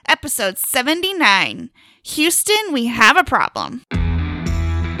episode 79. Houston, we have a problem.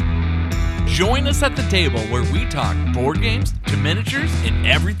 Join us at the table where we talk board games to miniatures and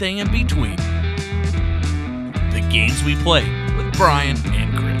everything in between. The Games We Play with Brian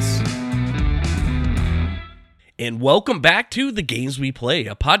and Chris. And welcome back to The Games We Play,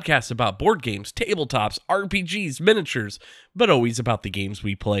 a podcast about board games, tabletops, RPGs, miniatures, but always about the games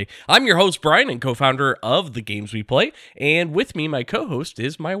we play. I'm your host, Brian, and co-founder of The Games We Play, and with me, my co-host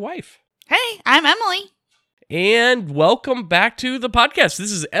is my wife. Hey, I'm Emily. And welcome back to the podcast.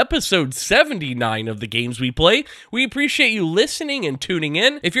 This is episode 79 of The Games We Play. We appreciate you listening and tuning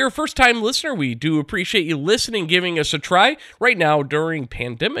in. If you're a first-time listener, we do appreciate you listening, giving us a try. Right now, during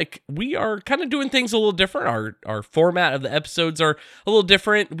pandemic, we are kind of doing things a little different. Our format of the episodes are a little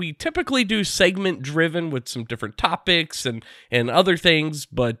different. We typically do segment-driven with some different topics and other things,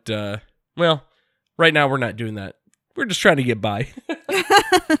 but, well, right now we're not doing that. We're just trying to get by.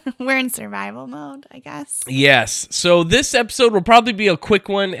 We're in survival mode, I guess. Yes. So this episode will probably be a quick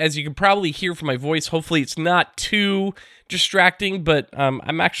one. As you can probably hear from my voice, hopefully it's not too distracting, but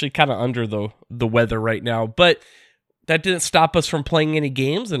I'm actually kind of under the weather right now. But that didn't stop us from playing any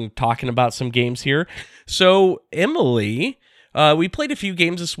games and talking about some games here. So, Emily, we played a few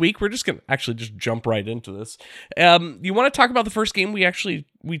games this week. We're just going to actually just jump right into this. You want to talk about the first game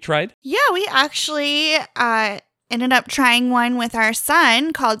we tried? Yeah, we actually ended up trying one with our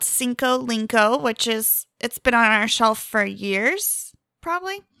son called Cinco Linko, it's been on our shelf for years,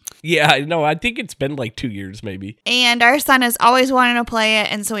 probably. Yeah, no, I think it's been like 2 years maybe. And our son has always wanted to play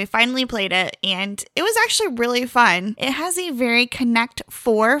it, and so we finally played it, and it was actually really fun. It has a very Connect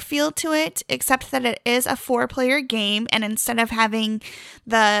 4 feel to it, except that it is a 4-player game, and instead of having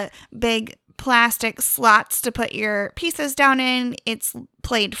the big plastic slots to put your pieces down in, it's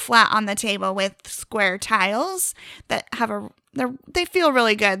played flat on the table with square tiles that they feel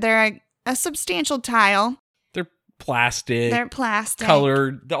really good. They're a substantial tile. They're plastic.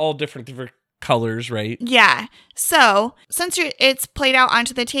 Colored, all different colors, right? Yeah. So since it's played out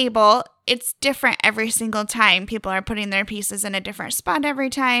onto the table, it's different every single time. People are putting their pieces in a different spot every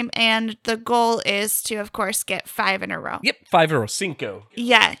time, and the goal is to, of course, get 5 in a row. Yep, 5 in a row. Cinco.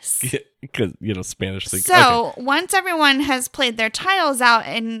 Yes. Because, Spanish cinco. So okay. Once everyone has played their tiles out,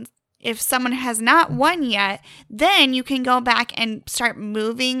 and if someone has not won yet, then you can go back and start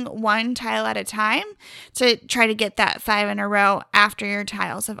moving one tile at a time to try to get that 5 in a row after your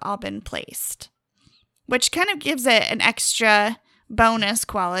tiles have all been placed, which kind of gives it an extra bonus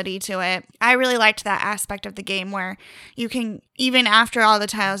quality to it. I really liked that aspect of the game where you can, even after all the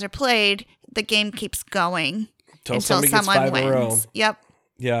tiles are played, the game keeps going until someone wins. Yep.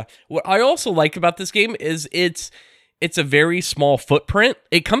 Yeah. What I also like about this game is it's a very small footprint.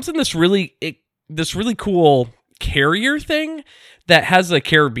 It comes in this really cool carrier thing that has a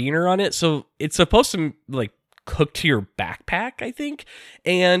carabiner on it. So it's supposed to like hook to your backpack, I think.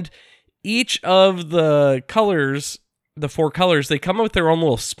 And each of the colors, the 4 colors, they come with their own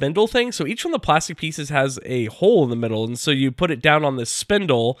little spindle thing. So each one of the plastic pieces has a hole in the middle. And so you put it down on this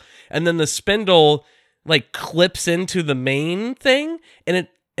spindle, and then the spindle like clips into the main thing, and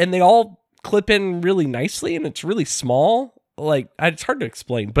they all clip in really nicely, and it's really small. Like, it's hard to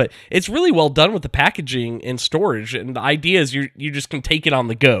explain, but it's really well done with the packaging and storage. And the idea is you just can take it on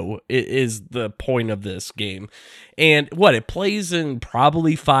the go. It is the point of this game. And it plays in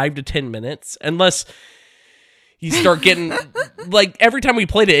probably 5 to 10 minutes, unless you start getting, like, every time we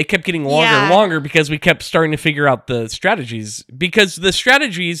played it, it kept getting longer and longer because we kept starting to figure out the strategies. Because the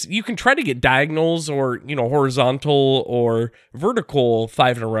strategies, you can try to get diagonals or, horizontal or vertical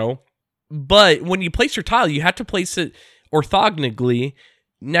 5 in a row. But when you place your tile, you have to place it orthogonally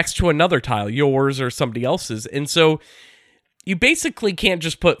next to another tile, yours or somebody else's. And so you basically can't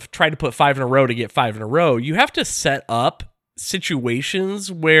just try to put 5 in a row to get 5 in a row. You have to set up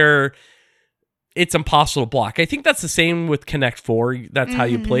situations where it's impossible to block. I think that's the same with Connect 4. That's how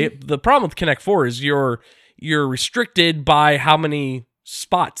you play it. The problem with Connect 4 is you're restricted by how many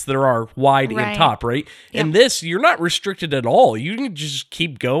spots there are wide and top, right? Yep. And this, you're not restricted at all. You can just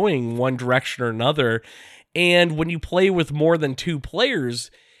keep going one direction or another. And when you play with more than 2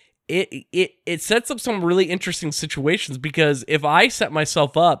 players, it sets up some really interesting situations, because if I set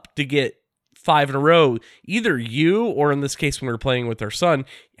myself up to get 5 in a row, either you, or in this case when we were playing with our son,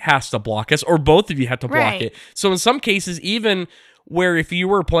 has to block us, or both of you have to block it. So in some cases, even where if you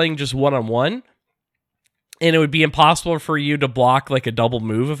were playing just one-on-one, and it would be impossible for you to block like a double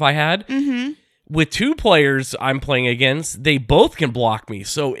move if I had, with 2 players I'm playing against, they both can block me.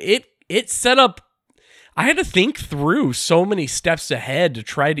 So it set up I had to think through so many steps ahead to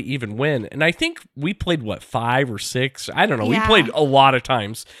try to even win. And I think we played, 5 or 6? I don't know. Yeah. We played a lot of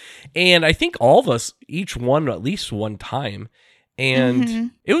times. And I think all of us each won at least one time.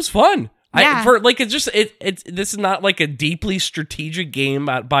 And it was fun. Yeah. This is not like a deeply strategic game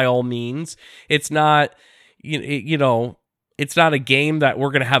by all means. It's not, it's not a game that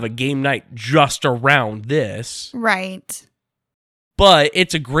we're going to have a game night just around this. Right. But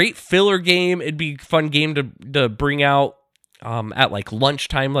it's a great filler game. It'd be a fun game to bring out at like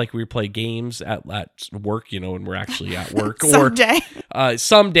lunchtime, like we play games at work, when we're actually at work. Someday. Or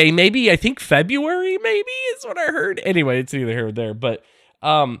someday, maybe, I think February, maybe is what I heard. Anyway, it's neither here or there. But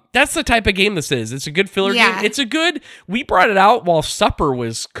that's the type of game this is. It's a good filler game. We brought it out while supper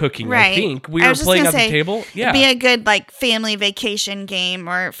was cooking, right. I think. We were playing at the table. Yeah. It'd be a good like family vacation game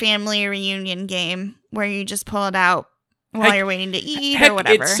or family reunion game where you just pull it out while you're waiting to eat or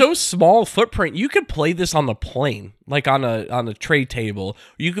whatever. It's so small footprint. You could play this on the plane, like on a tray table.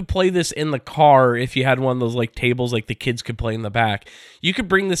 You could play this in the car if you had one of those like tables like the kids could play in the back. You could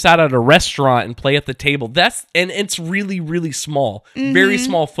bring this out at a restaurant and play at the table. And it's really, really small. Very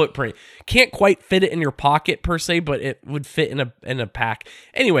small footprint. Can't quite fit it in your pocket per se, but it would fit in a pack.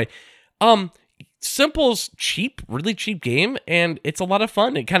 Anyway, simple's cheap, really cheap game, and it's a lot of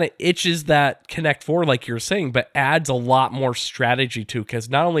fun. It kind of itches that Connect 4, like you're saying, but adds a lot more strategy to, because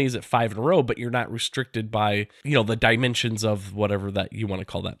not only is it 5 in a row, but you're not restricted by, the dimensions of whatever that you want to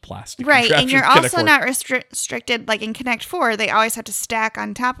call that plastic. Right, and you're also not restricted, like in Connect 4, they always have to stack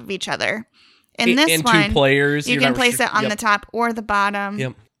on top of each other. In this one, 2 players, you can place it on the top or the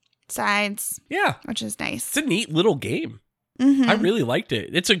bottom sides. Yeah. Which is nice. It's a neat little game. I really liked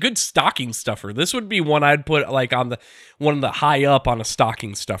it. It's a good stocking stuffer. This would be one I'd put like on one of the high up on a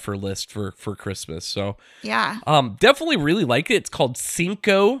stocking stuffer list for Christmas. So yeah, definitely really like it. It's called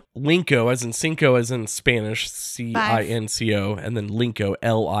Cinco, Linko, as in Cinco as in Spanish, Cinco, and then Linko,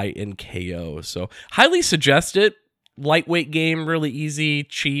 Linko. So highly suggest it. Lightweight game, really easy,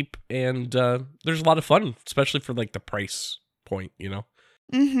 cheap, and there's a lot of fun, especially for like the price point.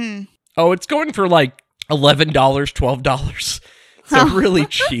 Oh, it's going for like $11, $12. So really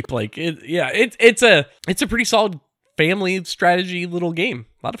cheap. Like it's a pretty solid family strategy little game.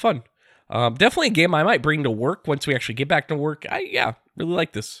 A lot of fun. Definitely a game I might bring to work once we actually get back to work. Really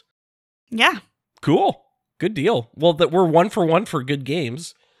like this. Yeah. Cool. Good deal. Well, that we're 1 for 1 for good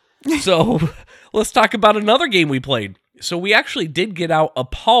games. So let's talk about another game we played. So we actually did get out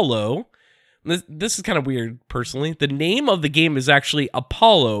Apollo. This is kind of weird, personally. The name of the game is actually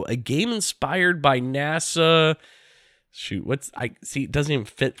Apollo, a game inspired by NASA. Shoot, it doesn't even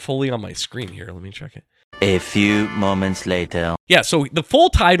fit fully on my screen here. Let me check it. A few moments later. Yeah, so the full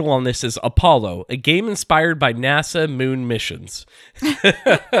title on this is Apollo, a game inspired by NASA moon missions.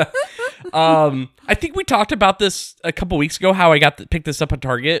 I think we talked about this a couple weeks ago, how I picked this up at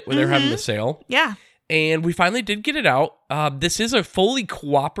Target when they were having the sale. Yeah. And we finally did get it out. This is a fully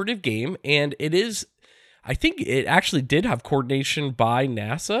cooperative game, and I think it actually did have coordination by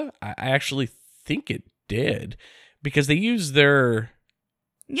NASA. I actually think it did, because they use their...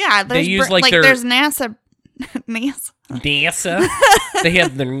 Yeah, there's there's NASA. NASA. They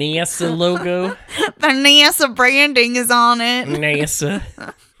have their NASA logo. Their NASA branding is on it. NASA.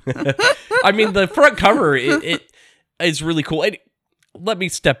 I mean, the front cover, it is really cool. Let me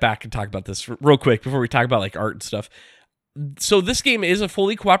step back and talk about this real quick before we talk about like art and stuff. So this game is a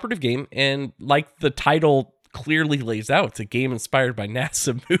fully cooperative game, and like the title clearly lays out, it's a game inspired by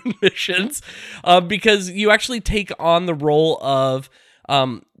NASA moon missions, because you actually take on the role of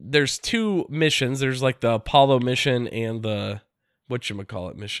there's 2 missions. There's like the Apollo mission and the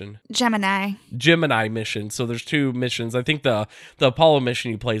whatchamacallit mission? Gemini mission. So there's 2 missions. I think the Apollo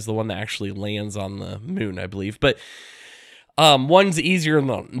mission you play is the one that actually lands on the moon, I believe. But one's easier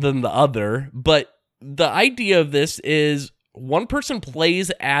than the other. But the idea of this is one person plays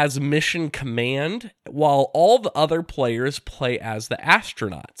as mission command while all the other players play as the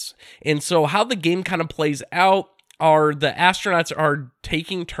astronauts. And so how the game kind of plays out are the astronauts are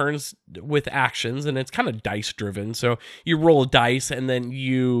taking turns with actions, and it's kind of dice driven. So you roll a dice, and then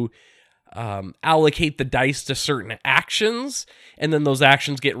you allocate the dice to certain actions, and then those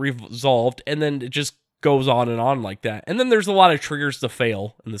actions get resolved, and then it just goes on and on like that. And then there's a lot of triggers to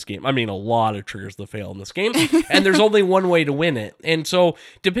fail in this game. I mean, a lot of triggers to fail in this game. And there's only one way to win it. And so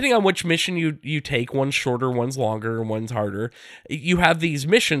depending on which mission you take, one's shorter, one's longer, and one's harder, you have these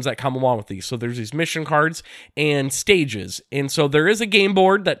missions that come along with these. So there's these mission cards and stages. And so there is a game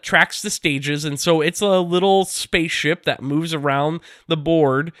board that tracks the stages. And so it's a little spaceship that moves around the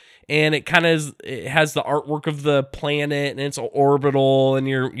board, and it has the artwork of the planet, and it's orbital, and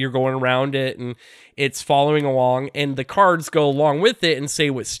you're going around it, and it's following along, and the cards go along with it and say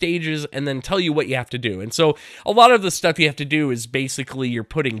what stages and then tell you what you have to do. And so a lot of the stuff you have to do is basically you're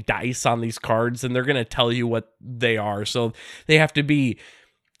putting dice on these cards, and they're going to tell you what they are. So they have to be,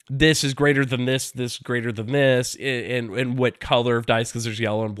 this is greater than this greater than this, and what color of dice, because there's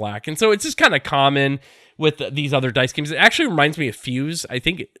yellow and black. And so it's just kind of common with these other dice games. It actually reminds me of Fuse. I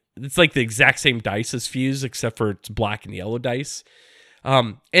think it's like the exact same dice as Fuse, except for it's black and yellow dice.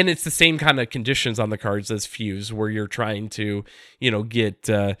 And it's the same kind of conditions on the cards as Fuse, where you're trying to, get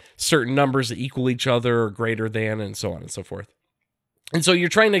certain numbers that equal each other or greater than, and so on and so forth. And so you're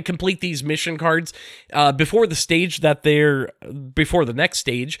trying to complete these mission cards before the next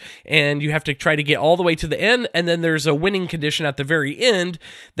stage, and you have to try to get all the way to the end, and then there's a winning condition at the very end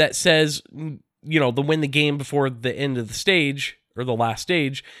that says, to win the game before the end of the stage, or the last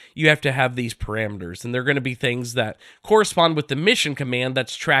stage, you have to have these parameters, and they're going to be things that correspond with the mission command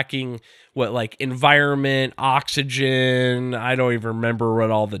that's tracking like environment, oxygen. I don't even remember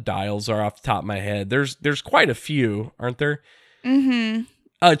what all the dials are off the top of my head. There's quite a few, aren't there? Mm-hmm.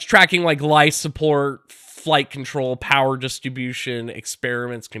 It's tracking like life support, flight control, power distribution,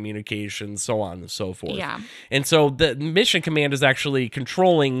 experiments, communication, so on and so forth. Yeah. And so the mission command is actually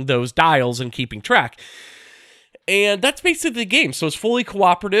controlling those dials and keeping track. And that's basically the game. So it's fully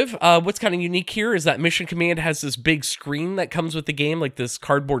cooperative. What's kind of unique here is that Mission Command has this big screen that comes with the game, like this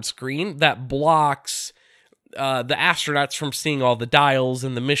cardboard screen that blocks the astronauts from seeing all the dials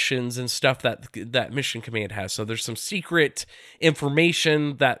and the missions and stuff that Mission Command has. So there's some secret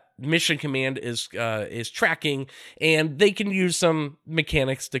information that Mission Command is tracking, and they can use some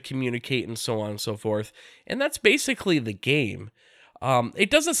mechanics to communicate and so on and so forth. And that's basically the game. It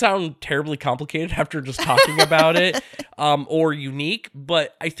doesn't sound terribly complicated after just talking about it, or unique,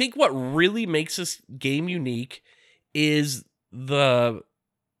 but I think what really makes this game unique is the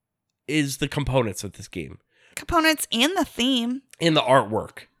components of this game. Components and the theme. And the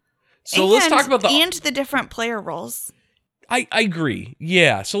artwork. So let's talk about the different player roles. I agree.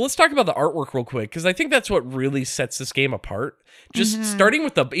 Yeah. So let's talk about the artwork real quick, because I think that's what really sets this game apart. Just starting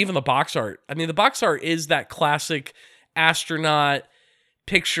with even the box art. I mean, the box art is that classic astronaut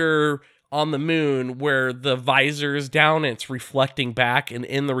picture on the moon where the visor is down and it's reflecting back, and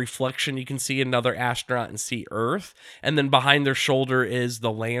in the reflection you can see another astronaut and see Earth, and then behind their shoulder is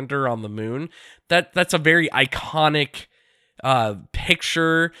the lander on the moon. That's a very iconic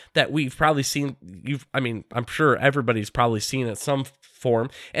picture that we've probably seen. I'm sure everybody's probably seen it some form,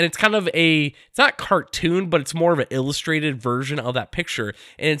 and it's kind of it's not cartoon, but it's more of an illustrated version of that picture,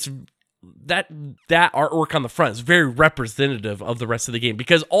 and it's that artwork on the front is very representative of the rest of the game,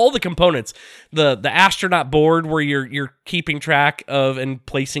 because all the components, the astronaut board where you're keeping track of and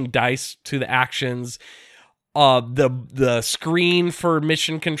placing dice to the actions, the screen for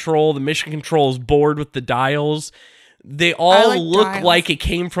mission control, the mission control's board with the dials, they all look dials. Like it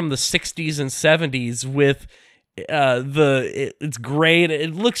came from the 60s and 70s with it's gray, and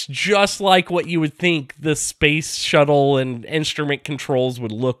it looks just like what you would think the space shuttle and instrument controls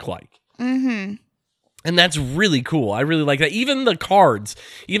would look like. Mm-hmm. And that's really cool. I really like that. Even the cards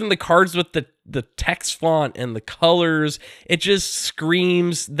with the text font and the colors, it just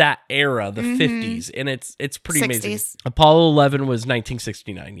screams that era, the 50s, and it's pretty 60s. Amazing. Apollo 11 was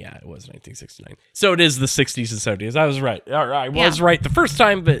 1969. Yeah, it was 1969. So it is the 60s and 70s. I was right. I was right the first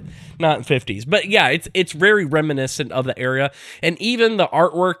time, but not in 50s. But yeah, it's very reminiscent of the era. And even the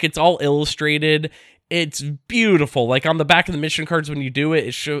artwork, it's all illustrated. It's beautiful. Like on the back of the mission cards, when you do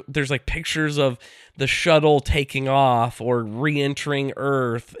it, there's like pictures of the shuttle taking off or re-entering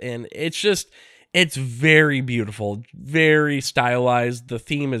Earth, and it's very beautiful, very stylized. The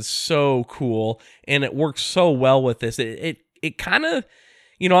theme is so cool, and it works so well with this. It kind of,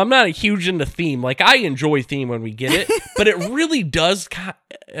 I'm not huge into theme. Like, I enjoy theme when we get it, but it really does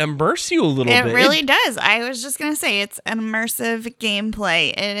immerse you a little bit. It really does. I was just gonna say, it's an immersive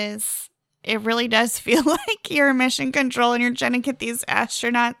gameplay. It really does feel like you're a mission control and you're trying to get these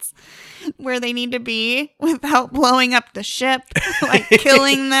astronauts where they need to be without blowing up the ship, like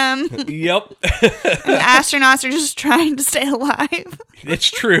killing them. Yep. And the astronauts are just trying to stay alive.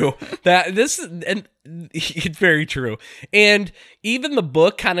 It's true. It's very true. And even the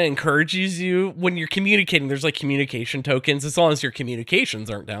book kind of encourages you when you're communicating. There's like communication tokens, as long as your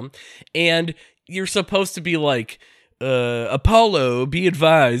communications aren't down. And you're supposed to be like, Apollo, be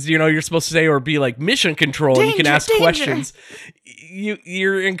advised, you're supposed to say, or be like mission control. Danger, you can ask questions.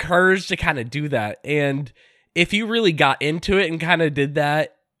 You're encouraged to kind of do that. And if you really got into it and kind of did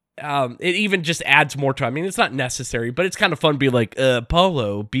that, it even just adds more to it. I mean, it's not necessary, but it's kind of fun to be like,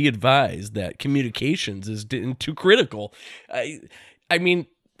 Apollo, be advised that communications is too critical. I mean,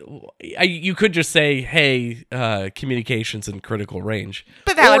 you could just say, hey, communications in critical range.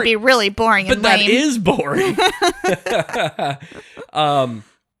 But that would be really boring and But lame. that is boring.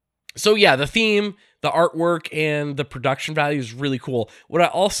 So yeah, the theme, the artwork, and the production value is really cool.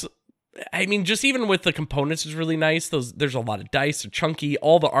 Just even with the components is really nice. There's a lot of dice, they're chunky.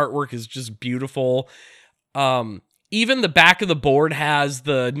 All the artwork is just beautiful. Even the back of the board has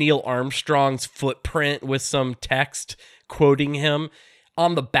the Neil Armstrong's footprint with some text quoting him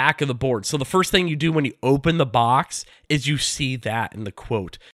on the back of the board. So the first thing you do when you open the box is you see that in the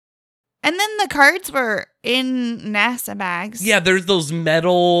quote. And then the cards were in NASA bags. Yeah, there's those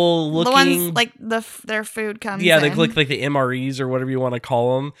metal looking... The ones like their food comes in. Yeah, they look like the MREs or whatever you want to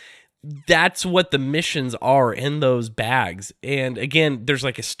call them. That's what the missions are in those bags. And again, there's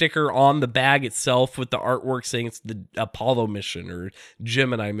like a sticker on the bag itself with the artwork saying it's the Apollo mission or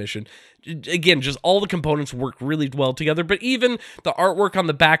Gemini mission. Again, just all the components work really well together. But even the artwork on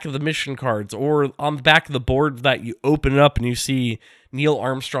the back of the mission cards or on the back of the board that you open it up and you see Neil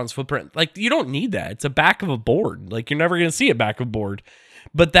Armstrong's footprint, like you don't need that. It's a back of a board. Like you're never going to see a back of a board.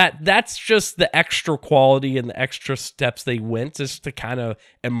 But that's just the extra quality and the extra steps they went just to kind of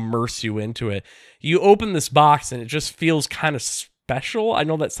immerse you into it. You open this box and it just feels kind of special. I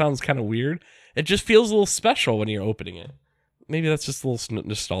know that sounds kind of weird. It just feels a little special when you're opening it. Maybe that's just a little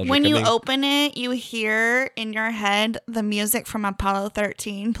nostalgic. When you open it, you hear in your head the music from Apollo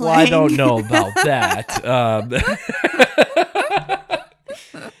 13 playing. Well, I don't know about that.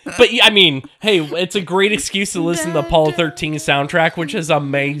 But I mean, hey, it's a great excuse to listen to the Apollo 13 soundtrack, which is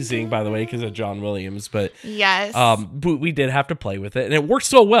amazing, by the way, because of John Williams. But yes, but we did have to play with it, and it worked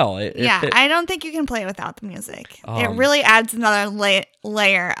so well. I don't think you can play without the music. It really adds another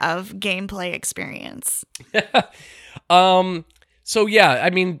layer of gameplay experience. So yeah, I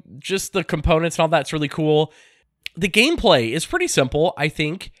mean, just the components and all that's really cool. The gameplay is pretty simple. I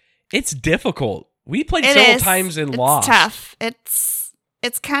think it's difficult. We played several times and lost. It's tough.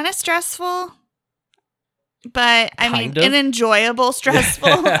 It's kind of stressful, but I mean, an enjoyable stressful,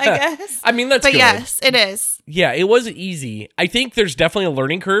 I guess. I mean, that's but good. Yes, it is. Yeah, it wasn't easy. I think there's definitely a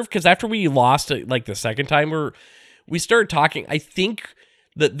learning curve because after we lost it, like the second time, we started talking. I think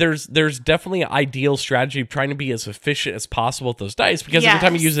that there's definitely an ideal strategy of trying to be as efficient as possible with those dice because every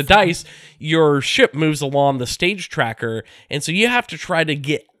time you use a dice, your ship moves along the stage tracker, and so you have to try to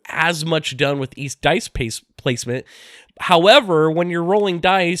get as much done with each dice placement. However, when you're rolling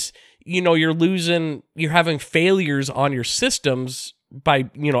dice, you're having failures on your systems by,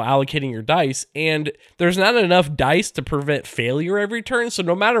 allocating your dice, and there's not enough dice to prevent failure every turn. So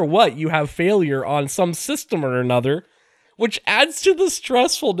no matter what, you have failure on some system or another, which adds to the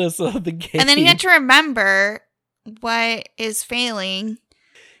stressfulness of the game. And then you have to remember what is failing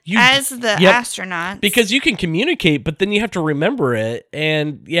as the astronaut. Because you can communicate, but then you have to remember it.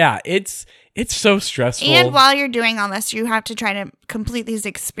 And yeah, it's so stressful. And while you're doing all this, you have to try to complete these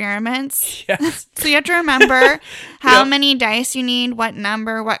experiments. Yes. So you have to remember how many dice you need, what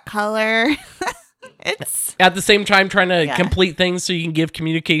number, what color. It's at the same time trying to complete things so you can give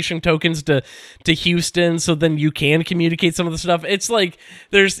communication tokens to Houston so then you can communicate some of the stuff. It's like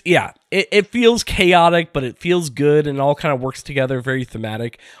it feels chaotic, but it feels good and all kind of works together, very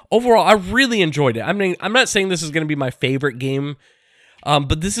thematic. Overall, I really enjoyed it. I mean, I'm not saying this is going to be my favorite game,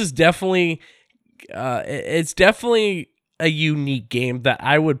 but this is definitely it's definitely a unique game that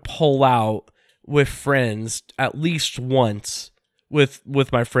I would pull out with friends at least once.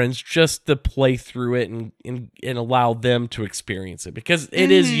 With my friends, just to play through it and allow them to experience it because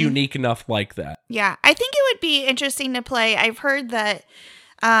it is unique enough like that. Yeah, I think it would be interesting to play. I've heard that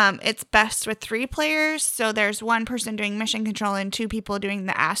it's best with 3 players, so there's one person doing mission control and 2 people doing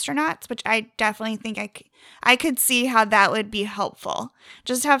the astronauts, which I definitely think I could see how that would be helpful.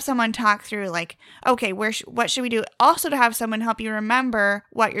 Just have someone talk through like, okay, what should we do? Also to have someone help you remember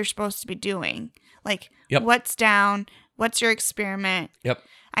what you're supposed to be doing, like what's down. What's your experiment? Yep.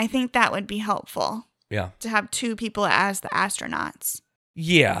 I think that would be helpful. Yeah. To have 2 people as the astronauts.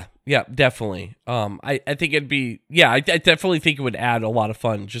 Yeah, definitely. I think it'd be, I definitely think it would add a lot of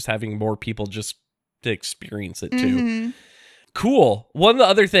fun just having more people just to experience it too. Mm-hmm. Cool. One of the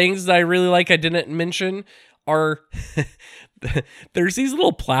other things that I really like I didn't mention are there's these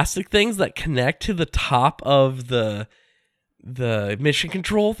little plastic things that connect to the top of the mission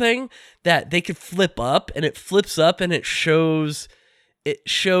control thing that they could flip up, and it flips up and it shows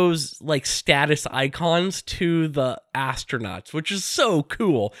like status icons to the astronauts, which is so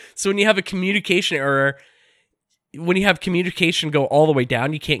cool. So when you have a communication error, when you have communication go all the way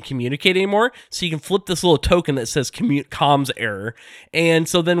down, you can't communicate anymore. So you can flip this little token that says comms error. And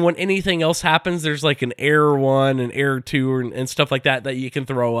so then when anything else happens, there's like an error 1 and error 2 and stuff like that you can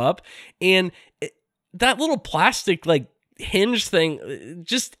throw up. And that little plastic like hinge thing,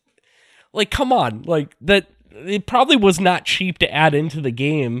 just like, come on, like that. It probably was not cheap to add into the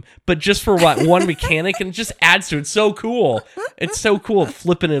game, but just for one mechanic, and it just adds to it. It's so cool. It's so cool.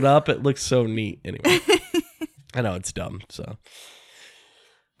 Flipping it up, it looks so neat. Anyway, I know it's dumb. So,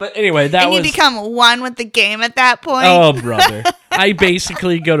 but anyway, you become one with the game at that point. Oh, brother! I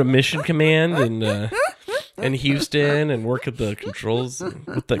basically go to Mission Command in Houston and work at the controls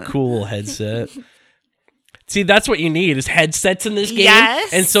with the cool headset. See, that's what you need is headsets in this game.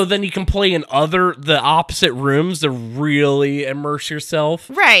 Yes. And so then you can play in the opposite rooms to really immerse yourself.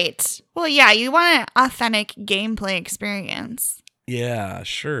 Right. Well, yeah, you want an authentic gameplay experience. Yeah,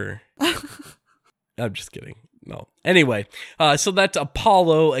 sure. I'm just kidding. No. Anyway, so that's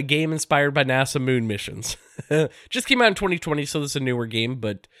Apollo, a game inspired by NASA moon missions. Just came out in 2020, so this is a newer game,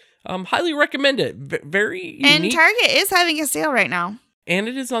 but highly recommend it. Very unique. And Target is having a sale right now. And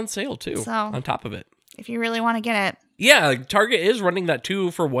it is on sale, too, on top of it. If you really want to get it. Yeah, Target is running that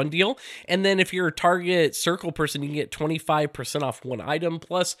 2-for-1 deal. And then if you're a Target Circle person, you can get 25% off one item.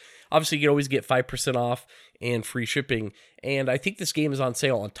 Plus, obviously, you can always get 5% off and free shipping. And I think this game is on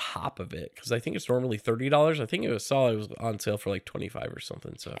sale on top of it because I think it's normally $30. I think it was on sale for like $25 or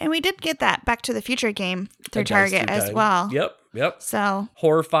something. So. And we did get that Back to the Future game through Target as well. Yep. So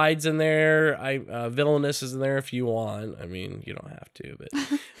Horrified's in there. Villainous is in there if you want. I mean, you don't have to,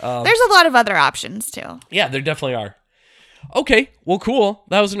 but there's a lot of other options too. Yeah, there definitely are. Okay, well, cool.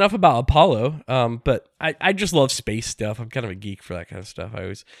 That was enough about Apollo. But I just love space stuff. I'm kind of a geek for that kind of stuff. I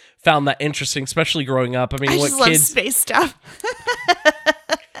always found that interesting, especially growing up. I mean, I just love space stuff.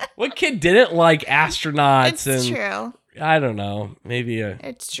 What kid didn't like astronauts? It's true. I don't know. Maybe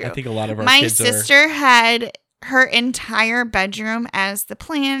it's true. I think a lot of our My kids sister had her entire bedroom as the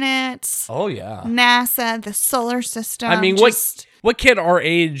planets. Oh yeah. NASA, the solar system. I mean, what kid our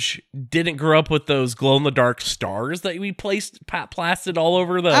age didn't grow up with those glow-in-the-dark stars that we plastered all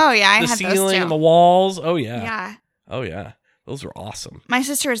over the ceiling and the walls? Oh, yeah. Yeah. Oh, yeah. Those are awesome. My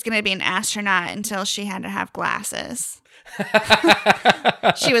sister was going to be an astronaut until she had to have glasses.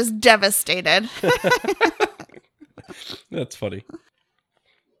 She was devastated. That's funny.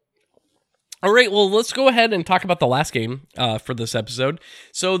 All right, well, let's go ahead and talk about the last game for this episode.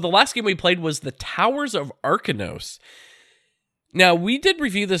 So the last game we played was The Towers of Arkanos. Now, we did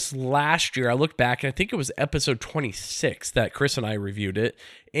review this last year. I looked back, and I think it was episode 26 that Chris and I reviewed it.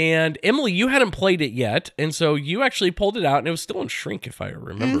 And Emily, you hadn't played it yet, and so you actually pulled it out, and it was still in shrink, if I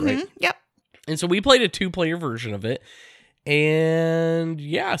remember right. Yep. And so we played a 2-player version of it. And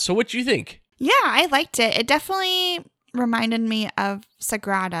yeah, so what do you think? Yeah, I liked it. It definitely reminded me of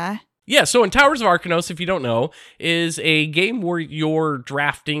Sagrada. Yeah, so in Towers of Arkanos, if you don't know, is a game where you're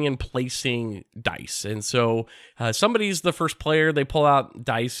drafting and placing dice. And so somebody's the first player, they pull out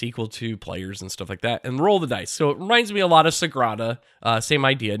dice equal to players and stuff like that, and roll the dice. So it reminds me a lot of Sagrada, same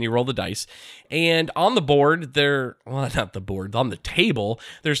idea, and you roll the dice. And on the board, on the table,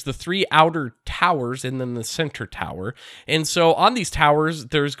 there's the 3 outer towers and then the center tower. And so on these towers,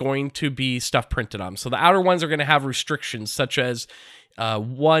 there's going to be stuff printed on them. So the outer ones are going to have restrictions such as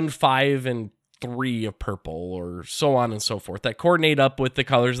 1, 5, and 3 of purple, or so on and so forth, that coordinate up with the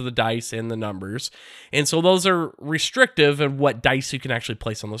colors of the dice and the numbers. And so those are restrictive of what dice you can actually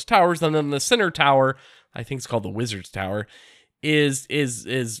place on those towers. And then the center tower, I think it's called the Wizard's Tower, is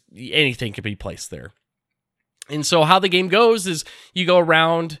anything can be placed there. And so how the game goes is you go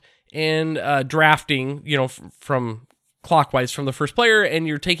around and drafting, from clockwise from the first player, and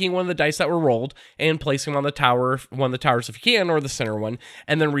you're taking one of the dice that were rolled and placing them on the tower, one of the towers if you can, or the center one,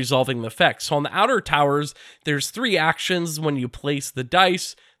 and then resolving the effects. So on the outer towers, there's 3 actions when you place the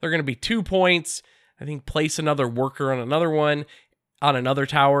dice. They're going to be 2 points. I think place another worker on another one, on another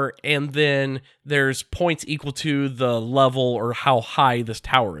tower, and then there's points equal to the level or how high this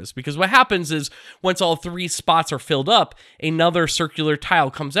tower is. Because what happens is once all 3 spots are filled up, another circular tile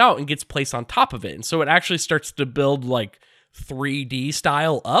comes out and gets placed on top of it. And so it actually starts to build like 3D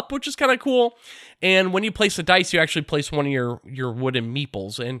style up, which is kind of cool. And when you place the dice, you actually place one of your wooden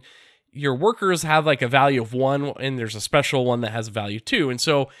meeples, and your workers have like a value of 1, and there's a special one that has a value 2. And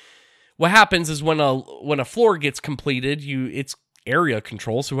so what happens is when a floor gets completed, it's area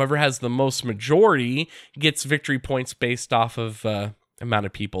control, so whoever has the most majority gets victory points based off of amount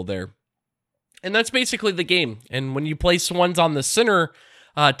of people there. And that's basically the game. And when you place ones on the center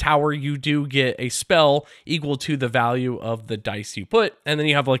tower, you do get a spell equal to the value of the dice you put, and then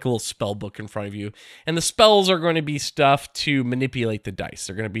you have like a little spell book in front of you. And the spells are going to be stuff to manipulate the dice.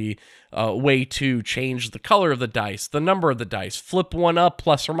 They're going to be a way to change the color of the dice, the number of the dice, flip one up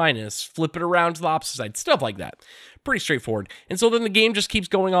plus or minus, flip it around to the opposite side, stuff like that. Pretty straightforward. And so then the game just keeps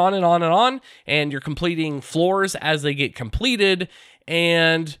going on and on and on, and you're completing floors as they get completed,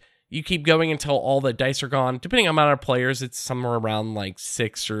 and you keep going until all the dice are gone. Depending on the amount of players, it's somewhere around like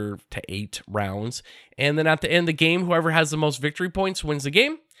 6 or to 8 rounds. And then at the end of the game, whoever has the most victory points wins the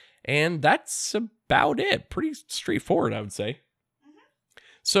game. And that's about it. Pretty straightforward, I would say.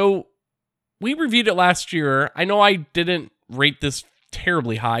 So we reviewed it last year. I know I didn't rate this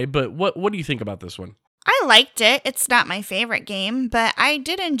terribly high, but what do you think about this one? I liked it. It's not my favorite game, but I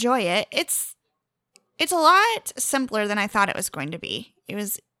did enjoy it. It's a lot simpler than I thought it was going to be. It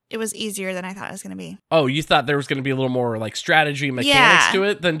was easier than I thought it was going to be. Oh, you thought there was going to be a little more like strategy mechanics to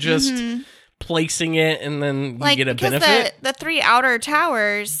it than just placing it and then you get a benefit? The 3 outer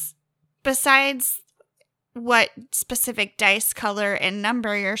towers, besides what specific dice color and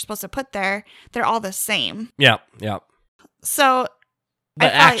number you're supposed to put there, they're all the same. Yeah. So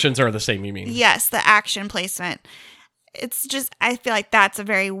the actions are the same, you mean? Yes, the action placement. It's just, I feel like that's a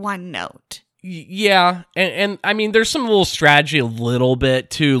very one note. Yeah, and I mean, there's some little strategy a little bit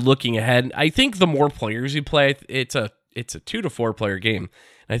to looking ahead. I think the more players you play, it's a 2 to 4 player game.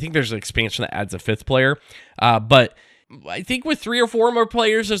 And I think there's an expansion that adds a 5th player. But I think with 3 or 4 more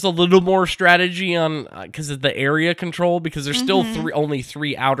players, there's a little more strategy on because of the area control, because there's still only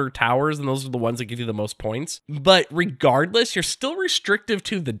 3 outer towers, and those are the ones that give you the most points. But regardless, you're still restrictive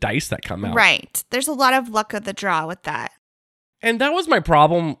to the dice that come out. Right. There's a lot of luck of the draw with that. And that was my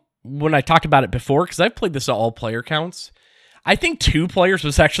problem when I talked about it before, because I've played this at all player counts. I think 2 players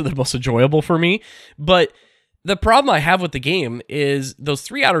was actually the most enjoyable for me. But the problem I have with the game is those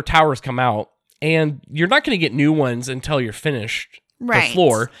 3 outer towers come out, and you're not going to get new ones until you're finished the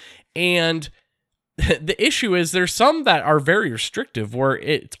floor. And the issue is there's some that are very restrictive where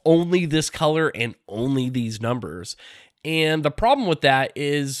it's only this color and only these numbers. And the problem with that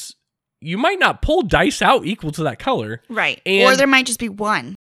is you might not pull dice out equal to that color. Right. And or there might just be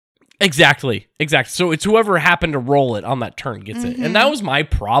one. Exactly. So it's whoever happened to roll it on that turn gets it. And that was my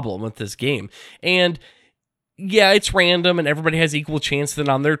problem with this game. And yeah, it's random and everybody has equal chance then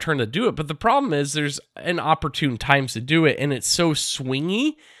on their turn to do it. But the problem is there's an opportune times to do it. And it's so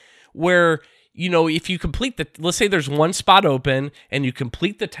swingy where, if you complete let's say there's one spot open and you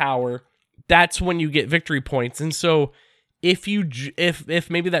complete the tower, that's when you get victory points. And so if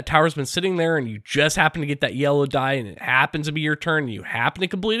maybe that tower's been sitting there and you just happen to get that yellow die and it happens to be your turn and you happen to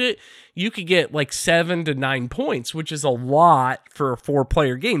complete it, you could get like 7 to 9 points, which is a lot for a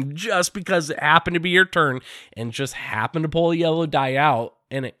 4-player game just because it happened to be your turn and just happened to pull a yellow die out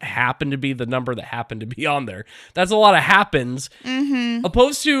and it happened to be the number that happened to be on there. That's a lot of happens.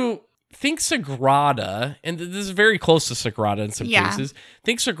 Opposed to think Sagrada, and this is very close to Sagrada in some cases.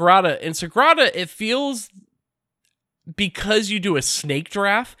 Think Sagrada. In Sagrada, it feels, because you do a snake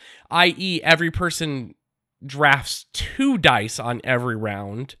draft, i.e. every person drafts 2 dice on every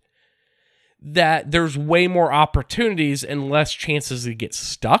round, that there's way more opportunities and less chances to get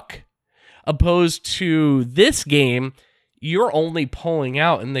stuck. Opposed to this game, you're only pulling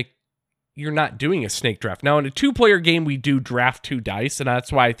out and you're not doing a snake draft. Now, in a 2-player game, we do draft 2 dice, and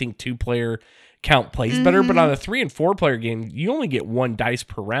that's why I think 2-player count plays better. But on a 3 and 4-player game, you only get 1 dice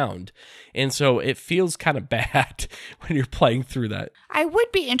per round. And so it feels kind of bad when you're playing through that. I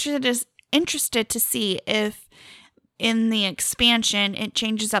would be interested to see if in the expansion it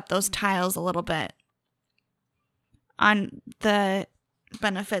changes up those tiles a little bit on the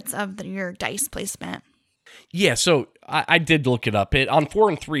benefits of your dice placement. Yeah, so I did look it up. On 4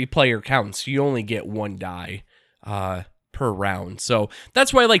 and 3 player counts, you only get 1 die per round. So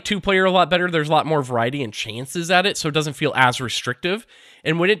that's why I like 2-player a lot better. There's a lot more variety and chances at it, so it doesn't feel as restrictive.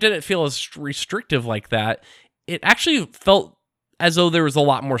 And when it didn't feel as restrictive like that, it actually felt as though there was a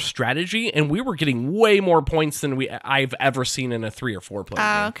lot more strategy, and we were getting way more points than I've ever seen in a 3 or 4 player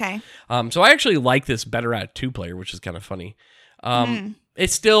game. Okay. So I actually like this better at 2-player, which is kind of funny.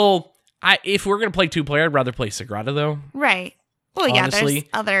 It's still, if we're going to play 2-player, I'd rather play Sagrada, though. Right. Well, yeah, honestly, there's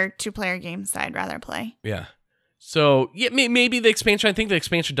other 2-player games that I'd rather play. Yeah. So, yeah, maybe the expansion, I think the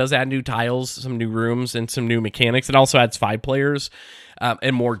expansion does add new tiles, some new rooms, and some new mechanics. It also adds 5 players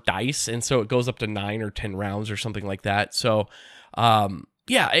and more dice, and so it goes up to 9 or 10 rounds or something like that. So,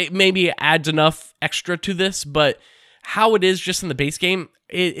 yeah, it maybe adds enough extra to this, but how it is just in the base game,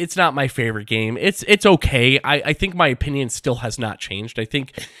 it's not my favorite game. It's okay. I think my opinion still has not changed. I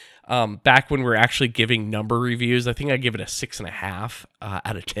think back when we were actually giving number reviews. I think I give it a 6.5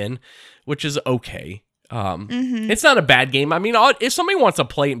 out of 10, which is okay. It's not a bad game. I mean, if somebody wants to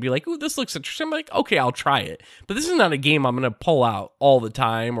play it and be like, "Ooh, this looks interesting," I'm like, okay, I'll try it. But this is not a game I'm going to pull out all the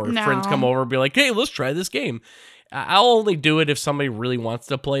time, or No. friends come over and be like, "Hey, let's try this game." I'll only do it if somebody really wants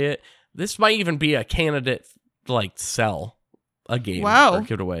to play it. This might even be a candidate, like, sell a game Whoa. or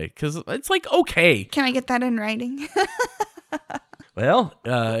give it away, because it's like, okay. Can I get that in writing? Well,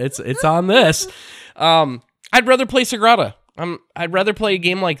 it's on this. I'd rather play Sagrada. I'd rather play a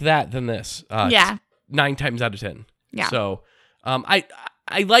game like that than this. Yeah. 9 times out of 10. Yeah. So, I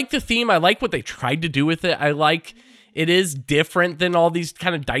like the theme. I like what they tried to do with it. I like it is different than all these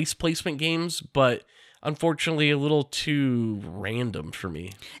kind of dice placement games, but unfortunately a little too random for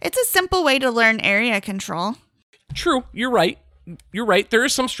me. It's a simple way to learn area control. True. You're right. There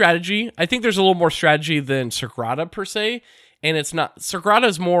is some strategy. I think there's a little more strategy than Sagrada per se. And it's not, Sagrada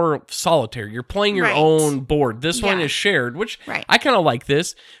is more solitary. You're playing your Right. own board. This one Yeah. is shared, which Right. I kind of like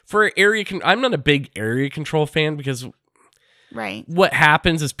this. For area, I'm not a big area control fan because Right. what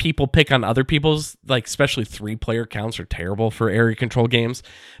happens is people pick on other people's, like, especially 3-player counts are terrible for area control games.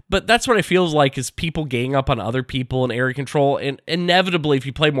 But that's what it feels like, is people gang up on other people in area control. And inevitably, if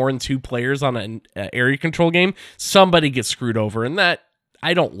you play more than 2 players on an area control game, somebody gets screwed over. And that,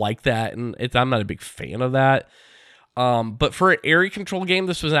 I don't like that. And I'm not a big fan of that. But for an area control game,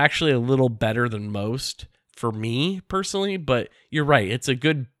 this was actually a little better than most for me personally. But you're right. It's a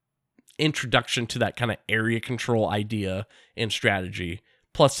good introduction to that kind of area control idea and strategy,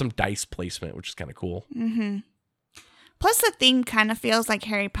 plus some dice placement, which is kind of cool. Mm-hmm. Plus, the theme kind of feels like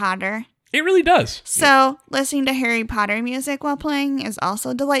Harry Potter. It really does. So, listening to Harry Potter music while playing is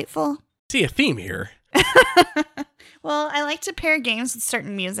also delightful. See a theme here. Well, I like to pair games with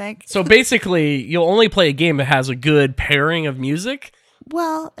certain music. So basically, you'll only play a game that has a good pairing of music.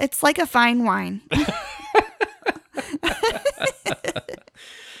 Well, it's like a fine wine.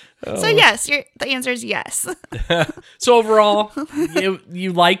 So yes, the answer is yes. So overall,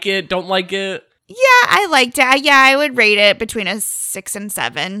 you like it, don't like it? Yeah, I liked it. Yeah, I would rate it between a 6 and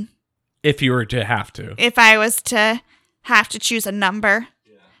 7 If you were to have to. if I was to have to choose a number.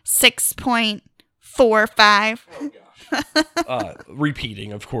 6.45.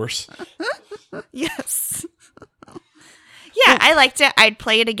 Repeating, of course. Yes. Yeah, I liked it. I'd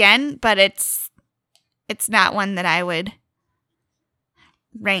play it again, but it's not one that I would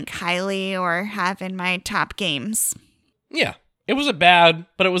rank highly or have in my top games. Yeah. It wasn't bad,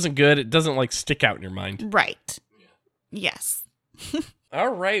 but it wasn't good. It doesn't, like, stick out in your mind. Right. Yes.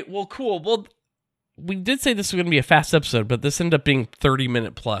 All right. Well, cool. Well, we did say this was going to be a fast episode, but this ended up being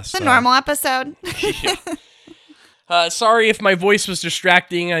 30-minute plus. The normal episode. Yeah. Sorry if my voice was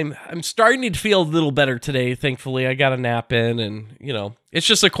distracting. I'm starting to feel a little better today, thankfully. I got a nap in, and, it's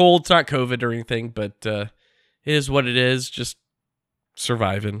just a cold. It's not COVID or anything, but it is what it is. Just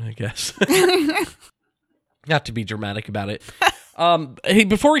surviving, I guess. Not to be dramatic about it. Hey,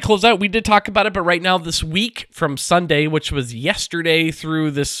 before we close out, we did talk about it, but right now, this week from Sunday, which was yesterday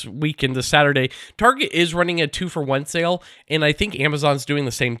through this weekend, this Saturday, Target is running a 2-for-1 sale, and I think Amazon's doing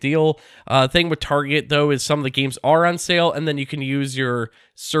the same deal. Thing with Target, though, is some of the games are on sale, and then you can use your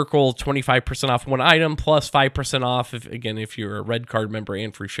Circle 25% off one item, plus 5% off, if you're a Red Card member,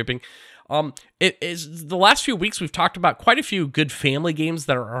 and free shipping. It is the last few weeks we've talked about quite a few good family games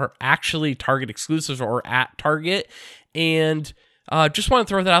that are actually Target exclusives or at Target, and just want to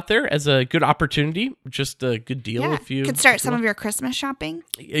throw that out there as a good opportunity, just a good deal Yeah, if you could start some of your Christmas shopping.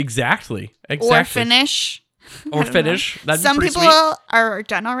 Exactly. Or finish. Or I don't finish. know. That'd be Some pretty people sweet. are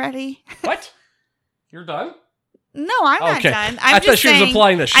done already. What? You're done? No, I'm not Okay. done. I I'm thought just she was saying,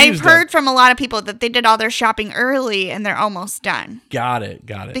 implying that she I've was heard from a lot of people that they did all their shopping early and they're almost done Got it.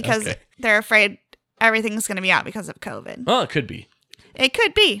 because Okay. they're afraid everything's going to be out because of COVID. Well, it could be. It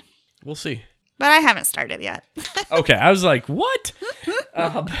could be, We'll see. but I haven't started yet. Okay, I was like, what?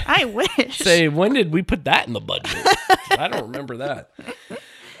 I wish. Say, when did we put that in the budget? I don't remember that.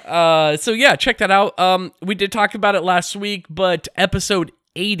 So yeah, check that out. We did talk about it last week, but episode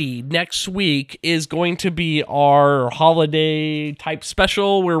 80 next week is going to be our holiday type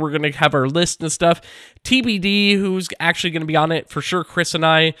special where we're going to have our list and stuff. TBD, who's actually going to be on it for sure. Chris and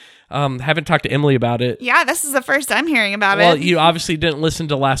I haven't talked to Emily about it. Yeah, this is the first I'm hearing about Well, it. you obviously didn't listen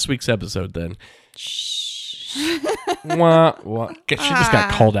to last week's episode then. Wah, wah. She just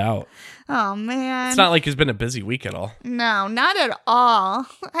got called out. Oh, man. It's not like it's been a busy week at all. No, not at all.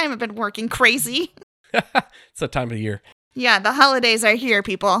 I haven't been working crazy. It's that time of the year. Yeah, the holidays are here,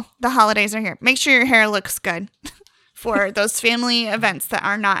 people. The holidays are here. Make sure your hair looks good for those family events that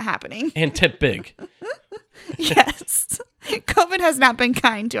are not happening. And tip big. Yes. COVID has not been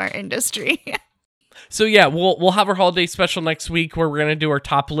kind to our industry. So yeah, we'll have our holiday special next week where we're gonna do our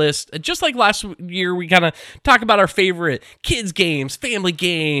top list. Just like last year, we kind of talk about our favorite kids games, family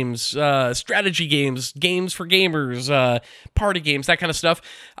games, strategy games, games for gamers, party games, that kind of stuff,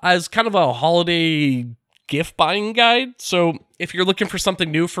 as kind of a holiday gift buying guide. So if you're looking for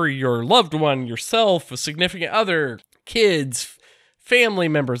something new for your loved one, yourself, a significant other, kids, family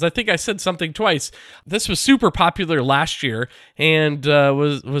members. I think I said something twice. This was super popular last year and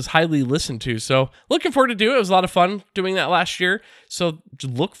was highly listened to. So looking forward to do it. It was a lot of fun doing that last year. So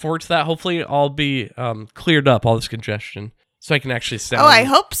look forward to that. Hopefully I'll be cleared up all this congestion so I can actually sound. Oh, I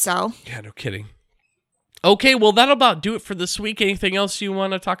hope so. Yeah, no kidding. Okay, well that'll about do it for this week. Anything else you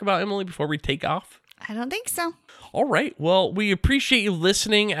want to talk about, Emily, before we take off? I don't think so. All right. Well, we appreciate you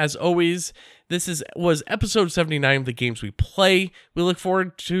listening as always. This was episode 79 of The Games We Play. We look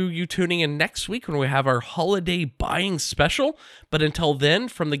forward to you tuning in next week when we have our holiday buying special. But until then,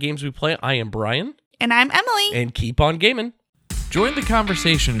 from The Games We Play, I am Brian. And I'm Emily. And keep on gaming. Join the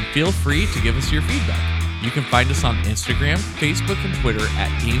conversation and feel free to give us your feedback. You can find us on Instagram, Facebook, and Twitter at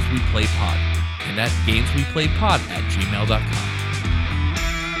GamesWePlayPod and at GamesWePlayPod@gmail.com.